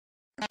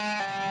Hey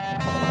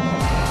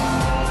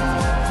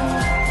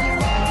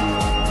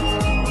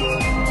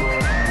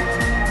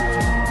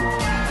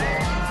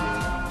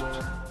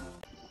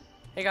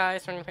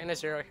guys,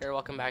 PenguinPandaZero here.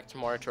 Welcome back to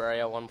more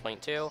Terraria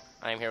 1.2.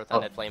 I'm here with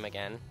Undeadflayme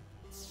again.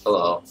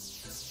 Hello.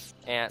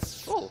 And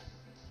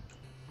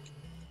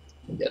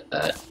Get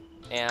that.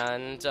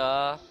 And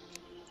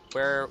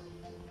where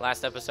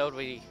last episode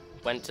we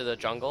went to the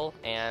jungle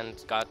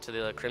and got to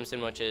the Crimson,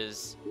 which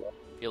is,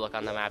 if you look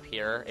on the map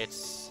here,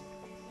 it's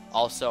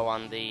also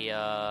on the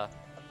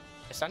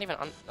it's not even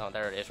on, oh,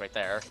 there it is right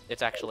there.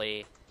 It's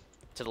actually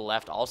to the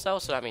left also,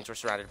 so that means we're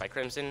surrounded by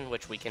Crimson,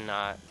 which we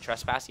cannot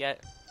trespass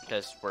yet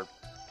because we're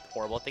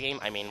horrible at the game.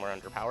 I mean, we're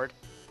underpowered.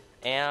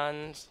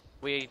 And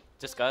we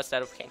discussed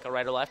that if we can't go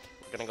right or left,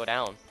 we're gonna go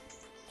down.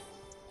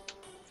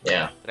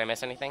 Yeah. Did I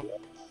miss anything?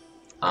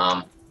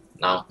 No,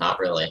 not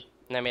really.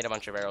 And I made a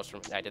bunch of arrows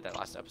from, I did that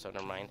last episode,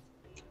 never mind.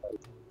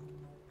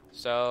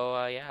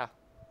 So, yeah.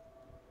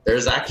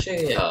 There's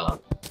actually,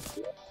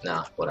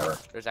 nah, whatever.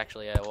 There's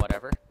actually a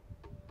whatever.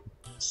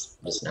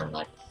 Just never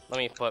mind. Let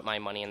me put my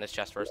money in this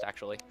chest first,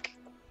 actually.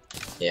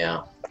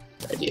 Yeah,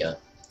 good idea.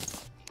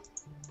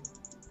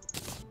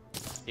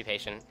 Be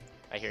patient.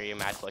 I hear you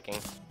mad clicking.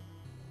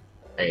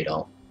 There you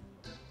go.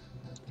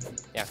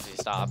 Yeah, because you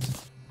stopped.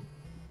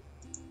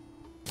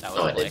 That was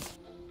Oh, a I did. click.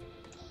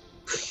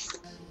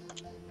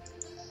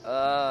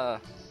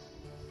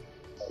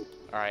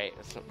 Alright,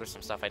 there's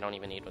some stuff I don't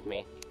even need with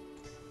me.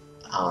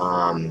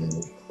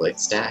 Quick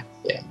stack?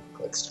 Yeah,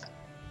 quick stack.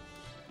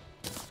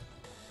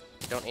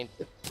 Don't need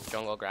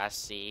jungle grass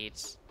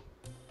seeds.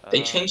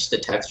 They changed the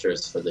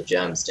textures for the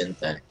gems, didn't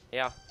they?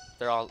 Yeah,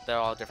 they're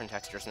all different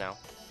textures now.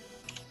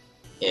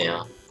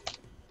 Yeah.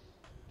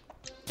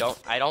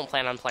 I don't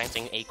plan on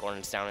planting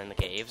acorns down in the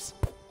caves.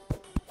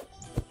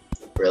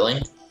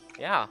 Really?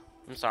 Yeah,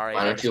 I'm sorry.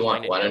 Why don't you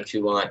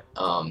want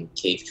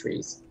cave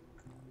trees?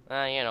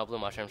 You know, blue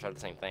mushrooms are the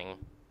same thing.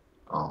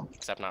 Oh.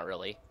 Except not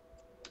really.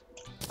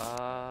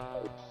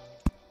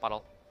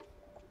 Bottle.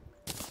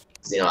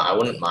 You know, I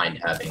wouldn't mind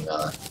having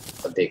a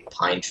big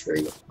pine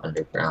tree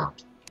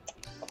underground.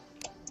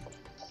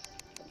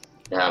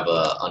 Have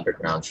a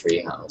underground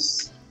tree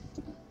house.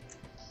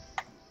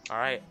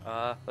 Alright,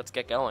 let's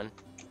get going.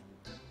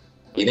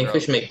 Do you think we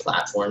should make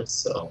platforms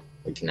so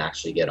we can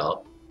actually get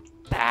up?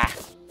 Ah!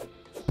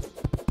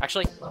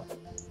 Actually,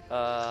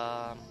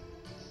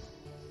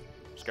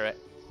 screw it.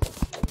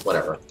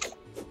 Whatever.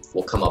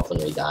 We'll come up when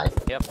we die.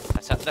 Yep,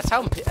 that's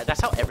how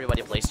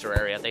everybody plays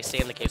Terraria. They stay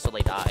in the cave till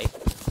they die.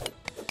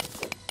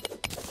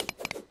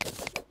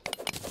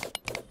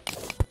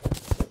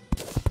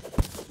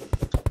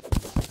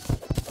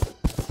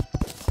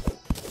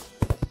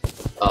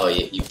 Oh,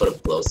 you put a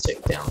glow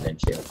stick down,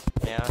 didn't you?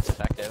 Yeah, it's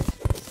effective.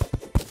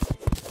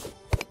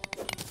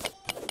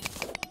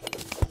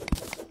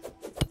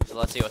 So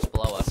let's see what's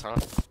below us, huh?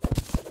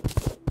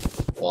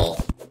 Well,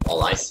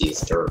 all I see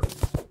is dirt.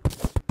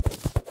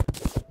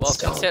 Well,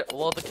 Stone.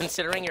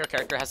 considering your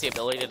character has the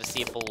ability to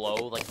see below,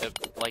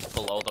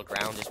 below the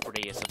ground, is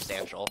pretty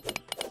substantial.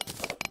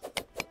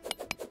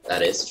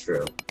 That is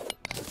true.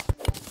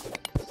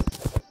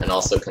 And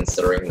also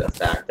considering the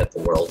fact that the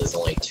world is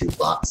only 2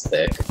 blocks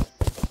thick.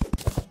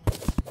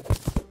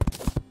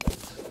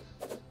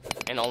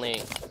 And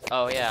only,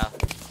 oh yeah,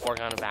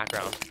 foreground and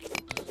background.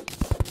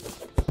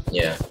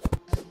 Yeah.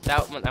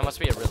 That must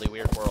be a really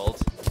weird world.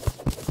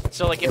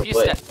 So like, if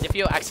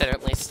you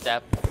accidentally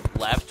step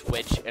left,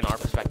 which in our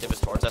perspective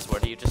is towards us, where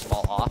do you just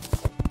fall off?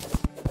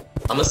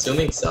 I'm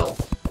assuming so.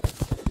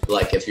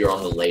 Like, if you're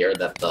on the layer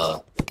that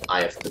the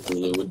Eye of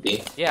Cthulhu would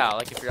be. Yeah,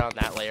 like if you're on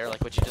that layer,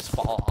 like would you just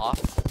fall off?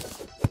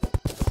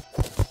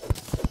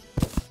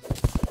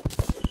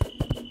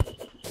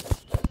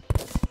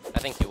 I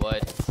think you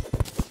would.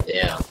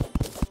 Yeah.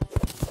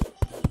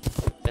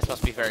 This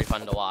must be very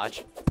fun to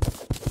watch.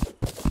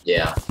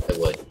 Yeah, it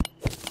would.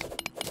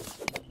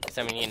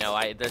 I mean, you know,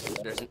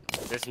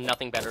 there's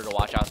nothing better to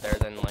watch out there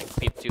than like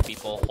 2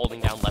 people holding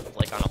down left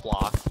click on a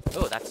block.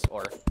 Oh, that's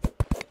ore.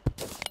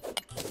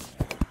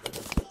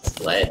 It's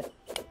lead.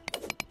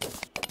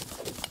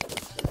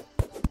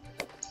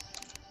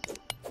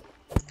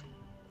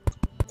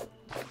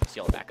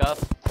 Seal it back up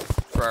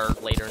for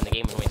later in the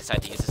game when we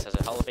decide to use this as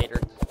an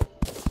elevator.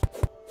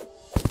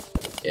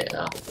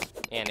 Yeah.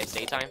 And it's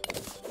daytime.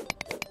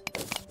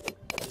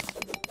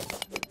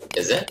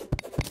 Is it?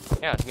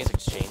 Yeah, the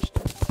music's changed.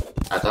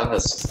 I thought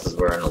that's just because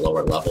we're in a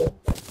lower level.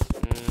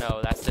 No,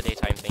 that's the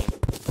daytime theme.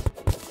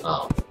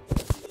 Oh.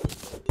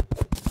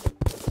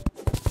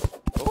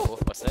 Ooh,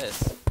 what's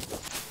this?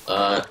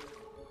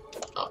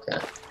 Okay.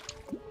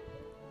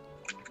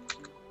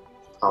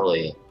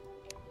 Probably.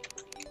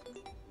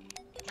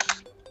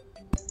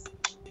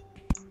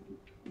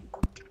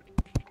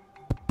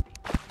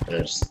 I'm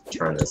gonna just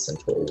turn this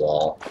into a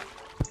wall.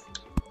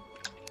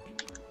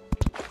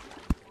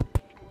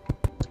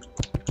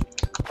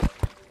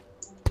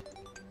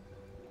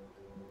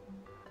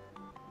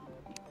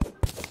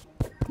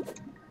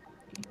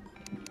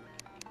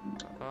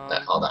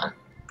 Hold on.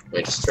 Let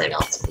me just drain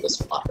out some of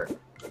this water.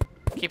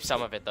 Keep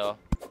some of it, though.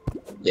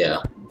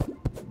 Yeah.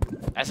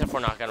 As if we're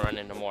not gonna run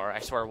into more. I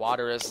swear,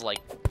 water is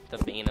like the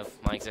bane of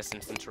my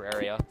existence in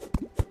Terraria.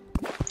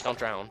 Don't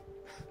drown.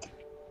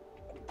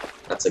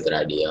 That's a good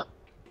idea.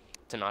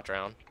 To not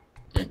drown.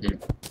 Mm-hmm.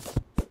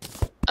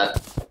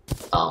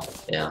 Oh,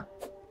 yeah.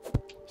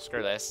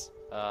 Screw this.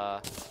 Oh,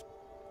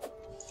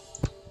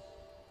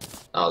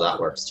 that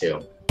works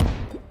too.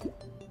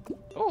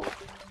 Oh,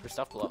 there's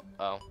stuff below.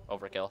 Oh,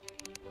 overkill.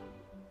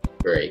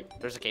 Great.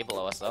 There's a cave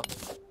below us, though.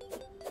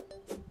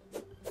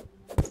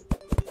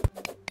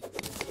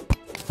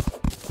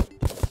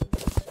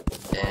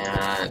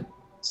 And...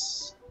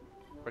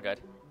 We're good.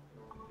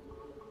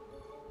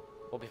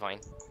 We'll be fine.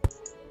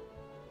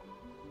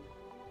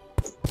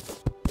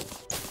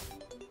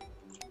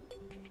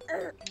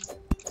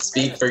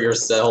 Speak for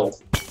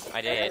yourself.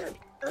 I did.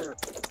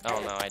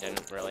 Oh, no, I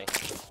didn't, really.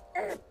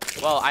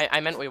 Well, I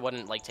meant we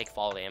wouldn't, like, take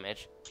fall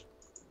damage.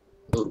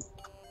 Ooh.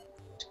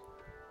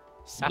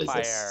 Sapphire. What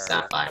is this?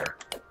 Sapphire.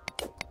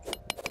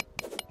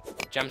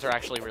 Gems are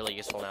actually really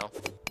useful now.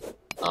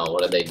 Oh,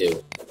 what do they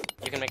do?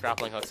 You can make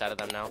grappling hooks out of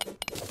them now.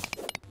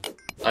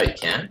 Oh, you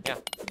can? Yeah.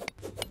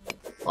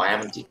 Why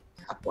haven't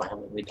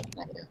we done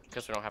that yet?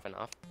 Because we don't have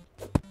enough.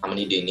 How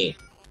many do you need?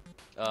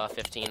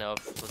 15 of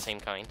the same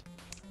kind.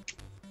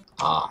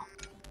 Ah.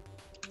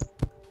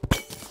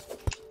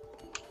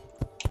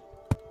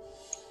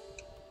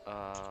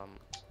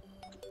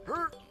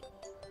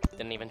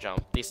 Didn't even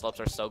jump. These slopes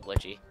are so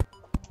glitchy.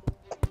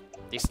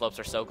 These slopes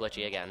are so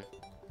glitchy again.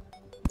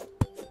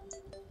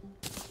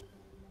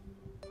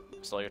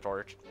 Slow your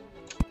torch.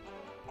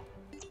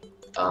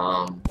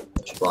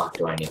 Which block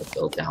do I need to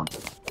build down?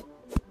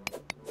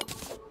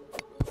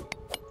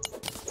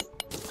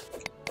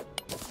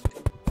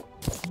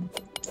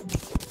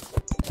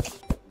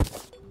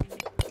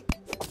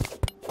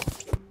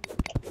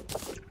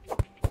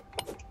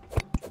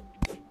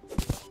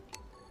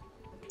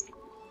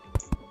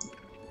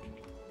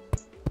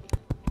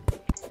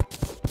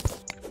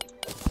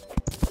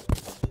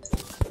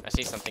 I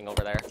see something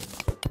over there.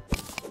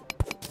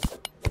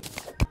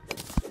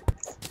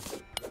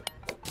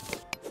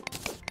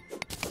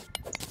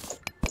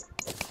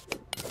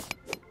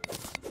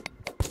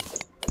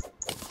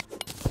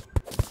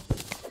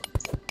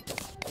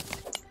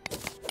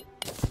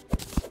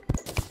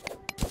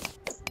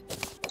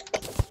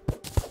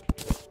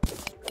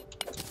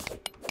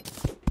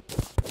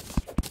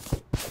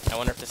 I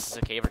wonder if this is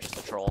a cave or just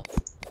a troll.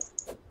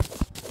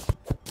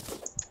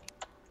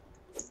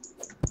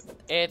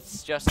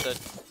 It's just a...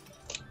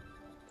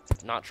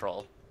 not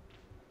troll.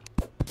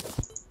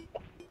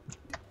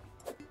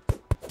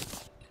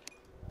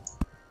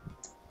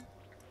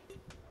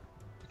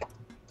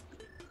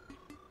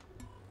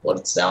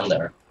 What's down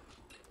there?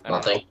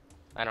 Nothing?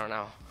 I don't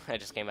know. I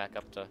just came back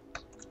up to...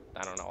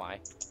 I don't know why.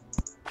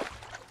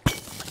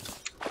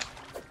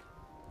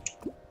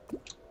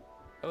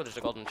 Oh, there's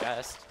a golden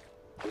chest.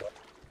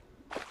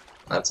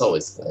 That's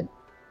always good.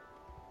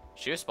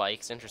 Shoe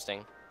spikes,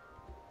 interesting.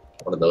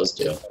 What do those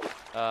do?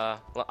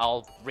 Well,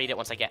 I'll read it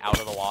once I get out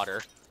of the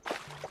water.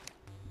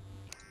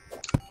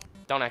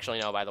 Don't actually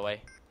know, by the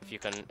way, if you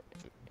can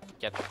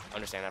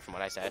understand that from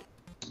what I said.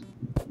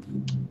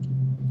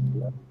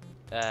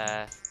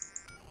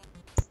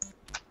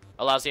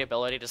 Allows the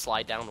ability to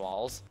slide down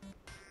walls.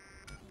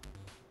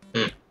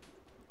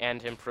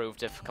 And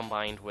improved if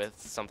combined with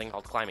something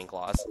called climbing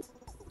claws.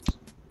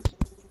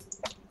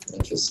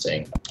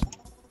 Interesting.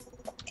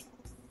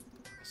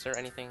 Is there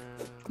anything...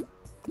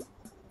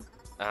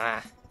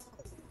 Ah.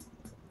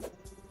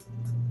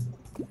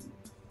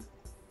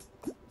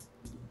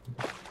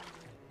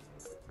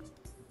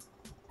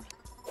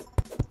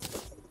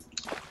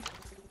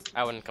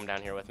 I wouldn't come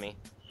down here with me.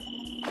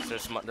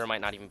 There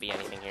might not even be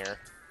anything here.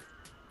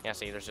 Yeah,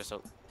 see, there's just a...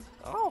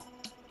 Oh!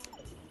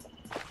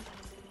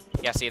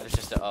 Yeah, see, there's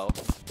just a O.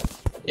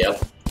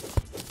 Yep.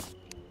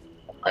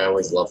 I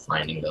always love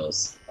finding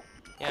those.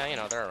 Yeah, you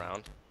know, they're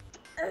around.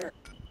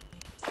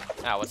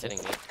 Ah, what's hitting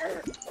me?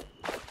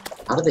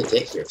 How do they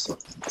get here so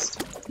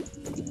fast?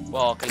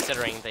 Well,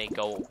 considering they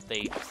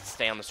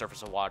stay on the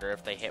surface of water.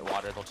 If they hit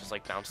water, they'll just,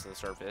 like, bounce to the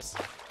surface.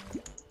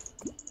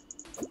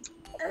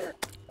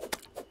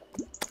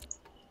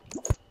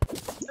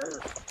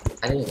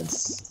 I didn't even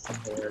see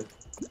there.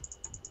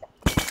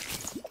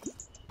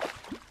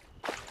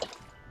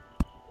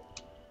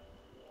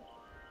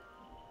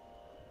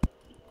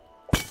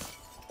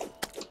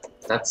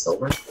 Is that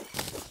silver?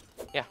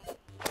 Yeah,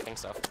 I think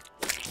so.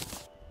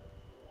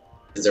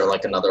 Is there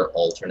like another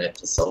alternate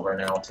to silver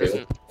now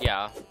too?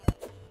 Yeah.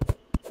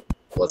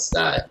 What's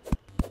that?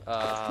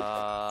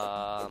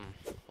 What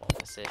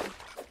was it?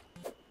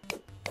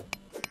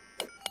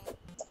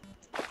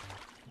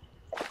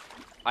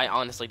 I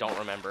honestly don't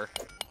remember.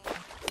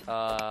 Is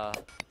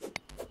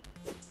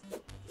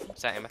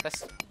that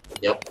amethyst?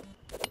 Yep.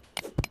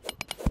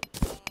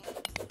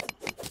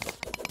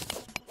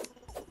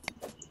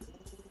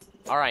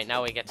 Alright,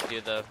 now we get to do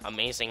the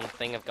amazing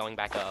thing of going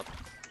back up.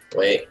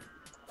 Wait,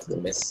 you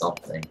missed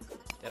something.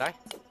 Did I?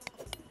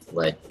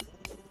 Wait.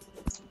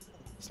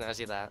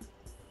 Snazzy that.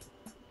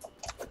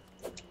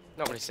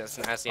 Nobody says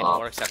snazzy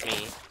anymore except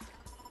me.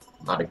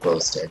 Not a glow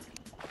stick.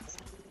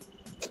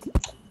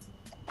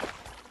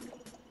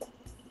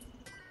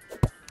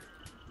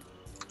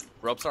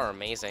 Ropes are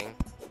amazing.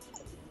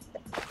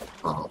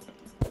 Oh.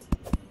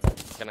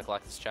 Gonna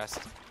collect this chest.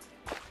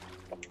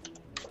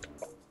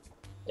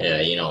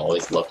 Yeah, you know,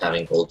 always love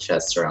having gold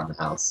chests around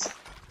the house.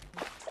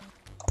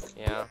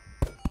 Yeah.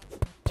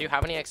 Do you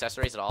have any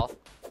accessories at all?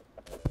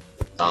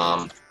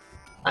 I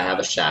have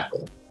a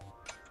shackle.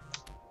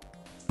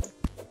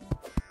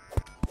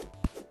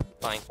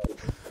 Fine.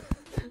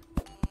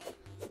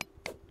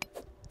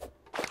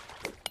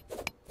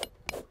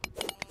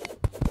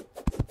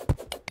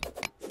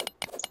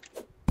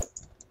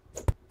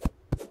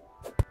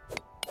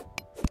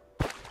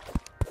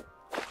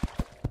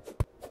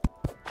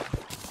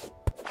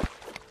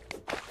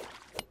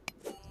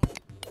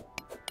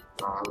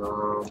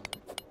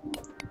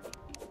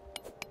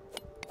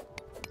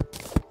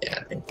 Yeah,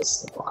 I think this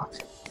is the block.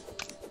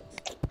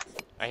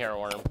 I hear a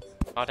worm.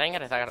 Oh dang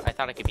it! I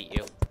thought I could beat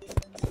you.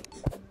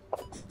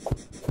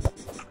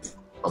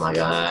 Oh my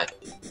god.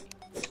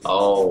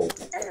 Oh,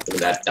 look at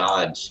that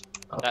dodge.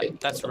 Okay.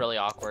 That's really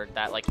awkward.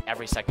 That like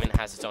every segment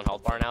has its own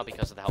health bar now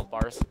because of the health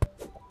bars.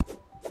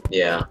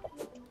 Yeah.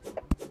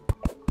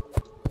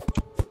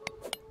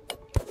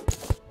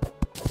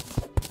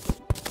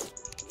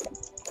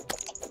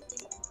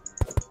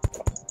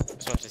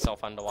 This one's just so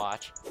fun to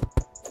watch.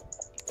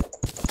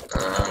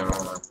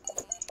 I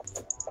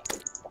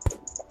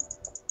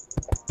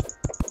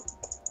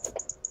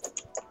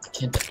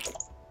can't.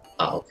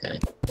 Oh, okay.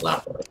 Well,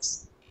 that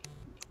works.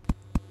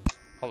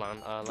 Hold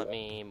on. Let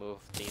me move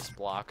these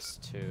blocks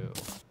to.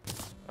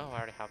 Oh, I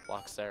already have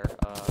blocks there.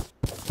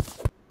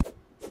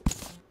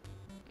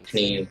 Can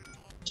you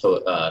throw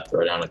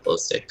down a glow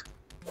stick?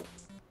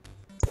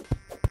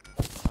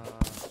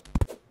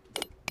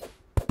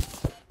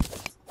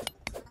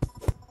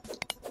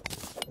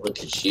 Look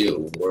at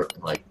you,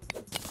 working like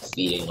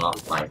feeding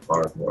off my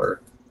hard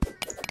work.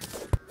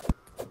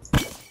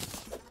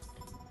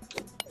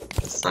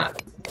 What's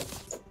that?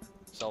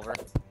 Silver.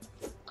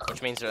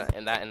 Which means that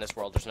in this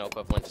world, there's no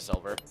equivalent to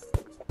silver.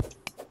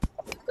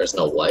 There's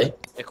no what?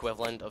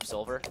 Equivalent of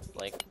silver,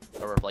 like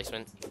a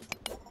replacement.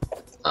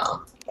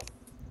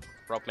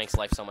 Rope makes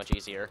life so much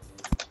easier.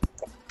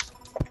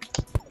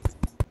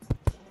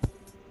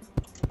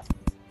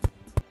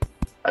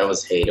 I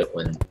always hate it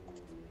when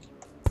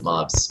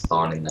mobs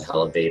spawn in the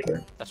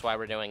elevator. That's why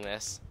we're doing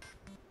this.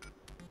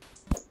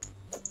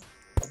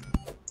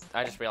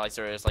 I just realized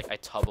there is like a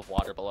tub of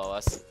water below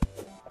us.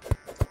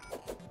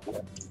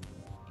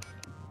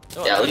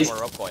 Oh, Yeah, at least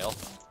more rope coil.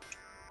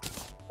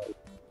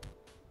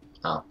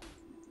 Oh.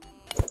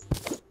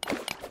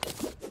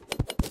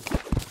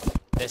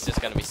 This is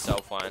gonna be so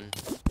fun.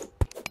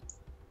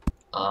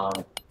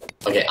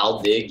 Okay,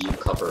 I'll dig, you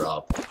cover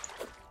up.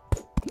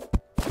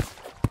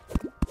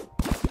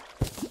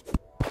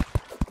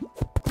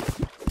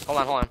 Hold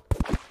on.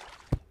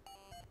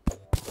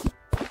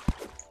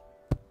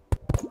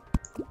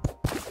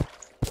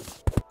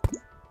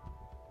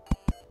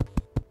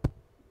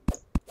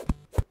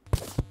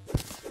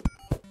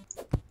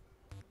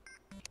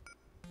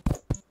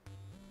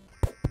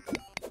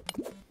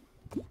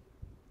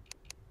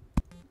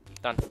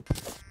 Done.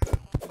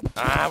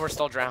 Ah, we're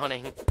still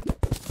drowning.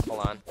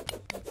 Hold on.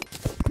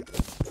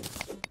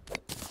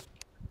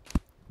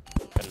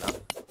 Good enough.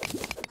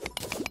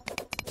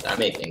 That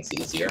made things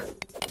easier.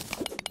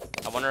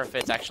 I wonder if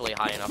it's actually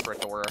high enough for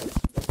it to work.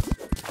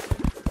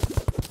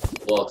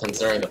 Well,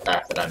 considering the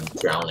fact that I'm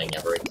drowning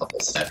every couple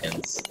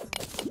seconds.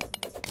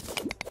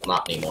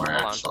 Not anymore,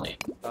 actually.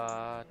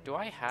 Do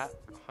I have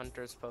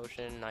Hunter's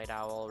Potion, Night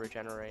Owl,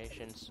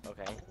 Regenerations?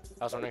 Okay.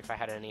 I was wondering if I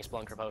had any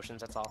Splunker Potions,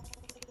 that's all.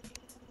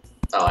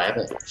 Oh, I have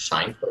a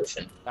Shine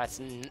Potion.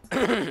 That's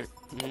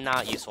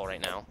not useful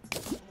right now.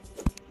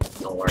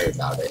 Don't worry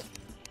about it.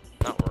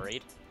 Not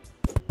worried.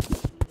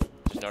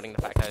 Just noting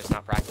the fact that it's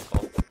not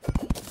practical.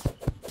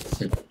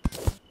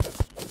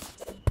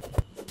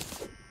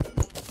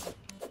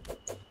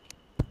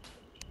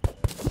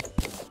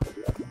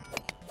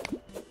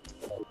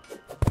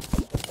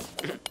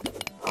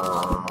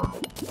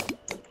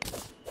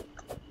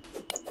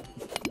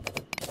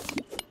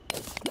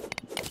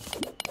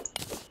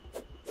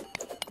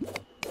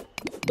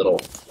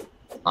 Little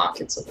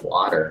pockets of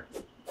water.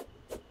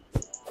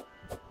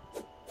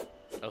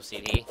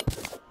 OCD?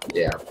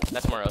 Yeah.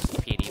 That's more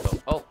OCPD, but...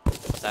 Oh!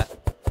 What's that?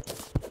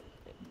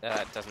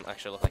 That doesn't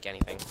actually look like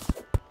anything.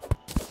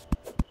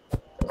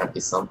 There might be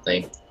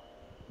something.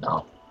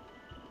 No.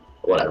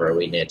 Whatever,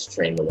 we need to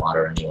drain the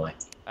water anyway.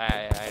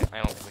 I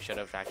don't think we should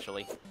have,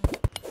 actually.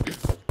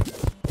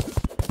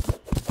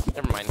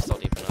 Never mind, it's still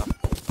deep enough.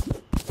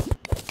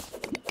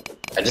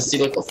 I just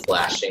see like a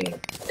flashing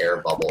air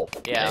bubble.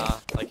 Yeah,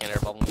 thing. like an air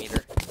bubble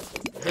meter.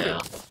 Yeah.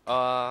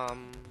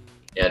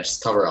 Yeah,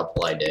 just cover up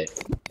while I dig.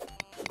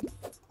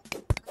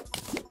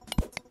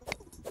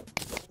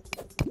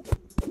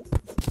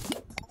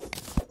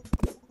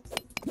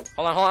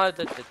 Hold on.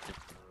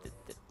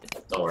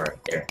 Don't worry.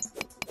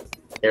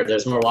 Here,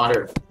 there's more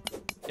water.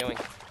 Doing.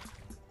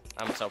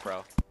 I'm so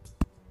pro.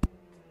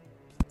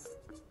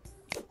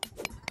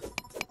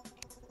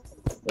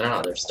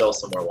 No, there's still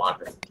some more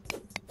water.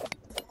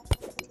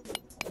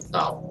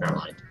 Oh, never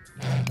mind.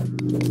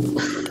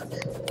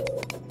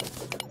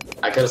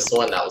 I could have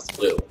sworn that was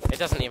blue. It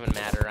doesn't even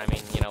matter. I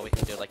mean, you know, we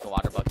can do like the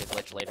water bucket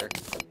glitch later.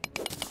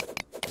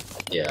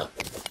 Yeah.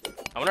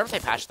 I wonder if they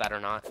patched that or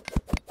not.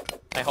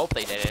 I hope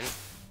they didn't.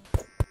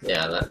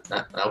 Yeah,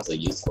 that was a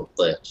useful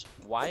glitch.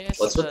 Why is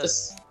What's with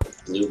this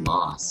blue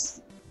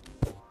moss?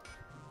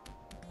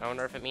 I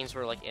wonder if it means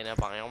we're like in a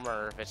biome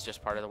or if it's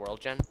just part of the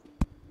world gen.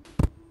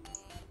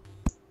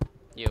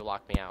 You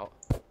locked me out.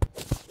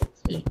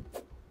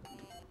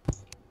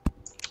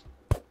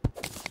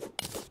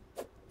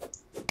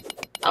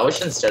 I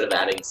wish instead of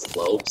adding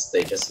slopes,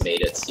 they just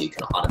made it so you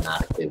can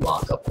automatically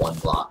walk up 1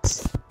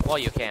 blocks. Well,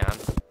 you can.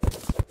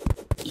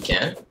 You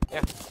can?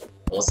 Yeah.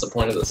 What's the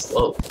point of the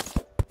slope?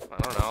 I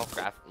don't know,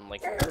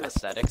 like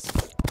aesthetics.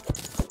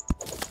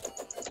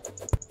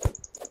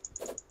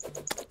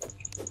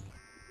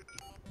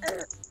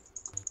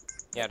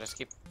 Yeah, just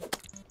keep.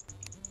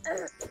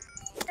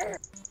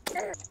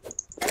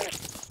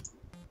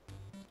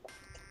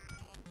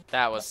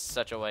 That was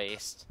such a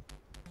waste.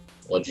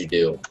 What'd you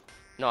do?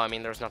 No, I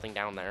mean, there's nothing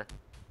down there.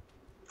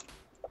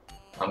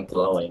 I'm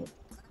glowing.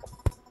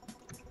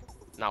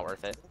 Not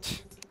worth it.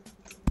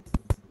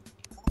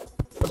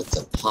 But it's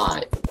a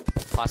pot.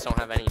 Pots don't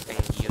have anything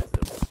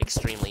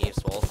extremely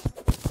useful.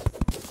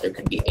 There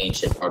could be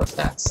ancient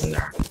artifacts in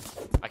there.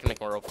 I can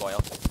make more rope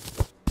coil.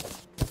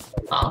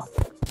 Huh?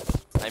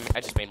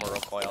 I just made more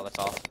rope coil, that's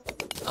all.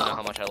 You know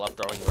how much I love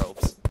throwing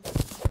ropes.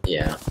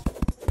 Yeah.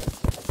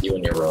 You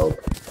and your robe.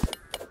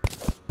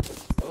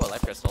 Ooh, a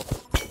life crystal.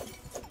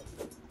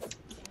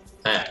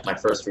 My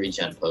first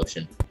regen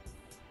potion.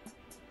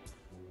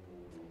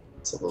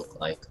 What's it look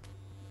like?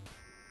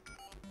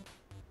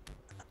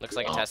 Looks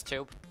like a test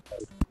tube.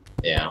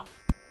 Yeah.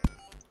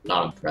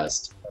 Not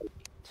impressed.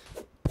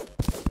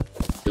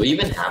 Do we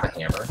even have a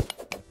hammer?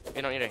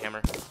 You don't need a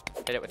hammer.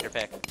 Hit it with your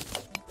pick.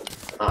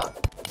 Ah.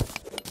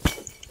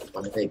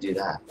 When did they do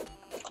that?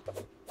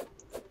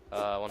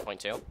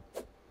 1.2.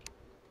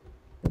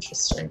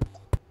 Interesting.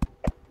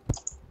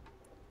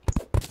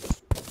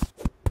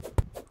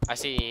 I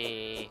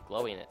see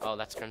glowing it. Oh,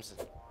 that's crimson.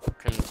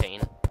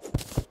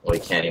 Well, we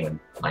can't even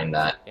find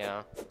that.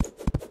 Yeah.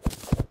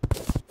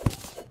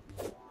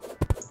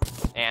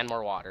 And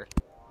more water.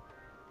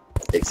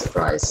 Big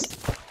surprise.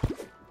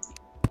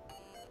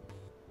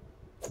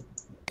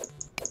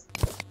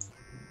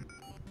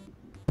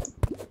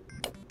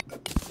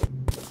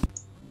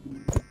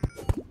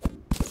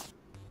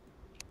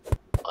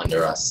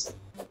 Under us.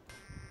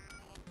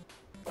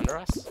 Under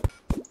us?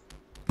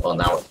 Well,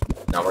 now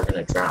we're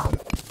gonna drown.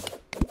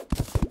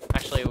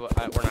 Actually,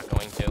 we're not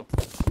going to.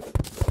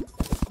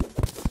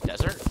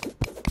 Desert?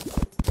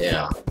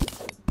 Yeah.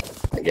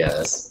 I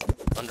guess.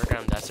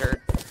 Underground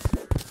desert?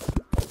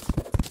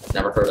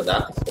 Never heard of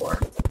that before.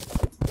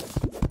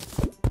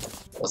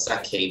 What's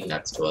that cave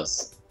next to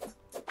us?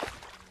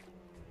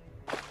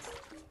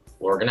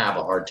 We're gonna have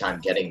a hard time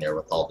getting there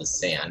with all this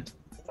sand.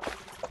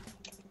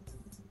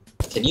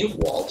 Can you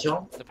wall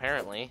jump?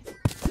 Apparently.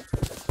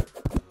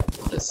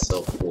 That is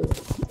so cool.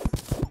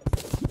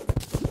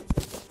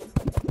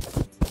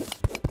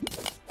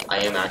 I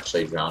am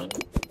actually drowning.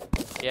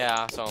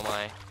 Yeah, so am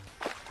I.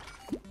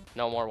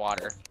 No more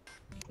water.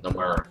 No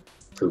more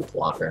poop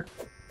water.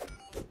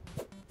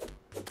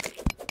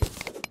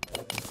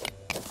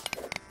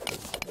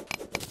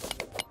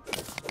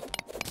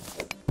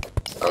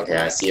 Okay,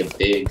 I see a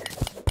big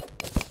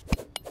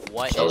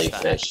What is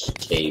jellyfish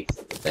cave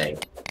thing.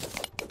 that?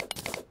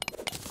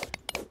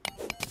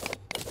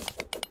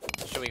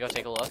 Should we go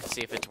take a look,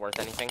 see if it's worth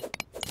anything?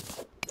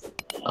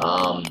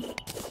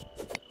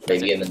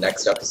 Maybe in the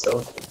next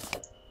episode.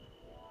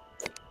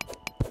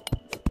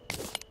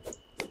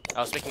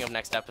 Oh, speaking of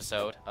next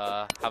episode,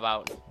 how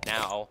about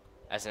now,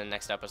 as in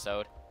next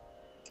episode?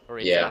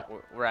 Yeah.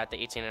 We're at the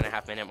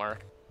 18.5-minute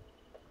mark.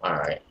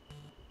 Alright.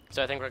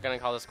 So I think we're gonna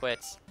call this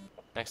quits.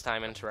 Next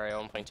time in Terraria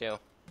 1.2.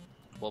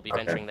 We'll be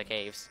Okay. venturing the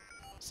caves.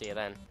 See you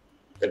then.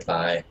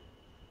 Goodbye.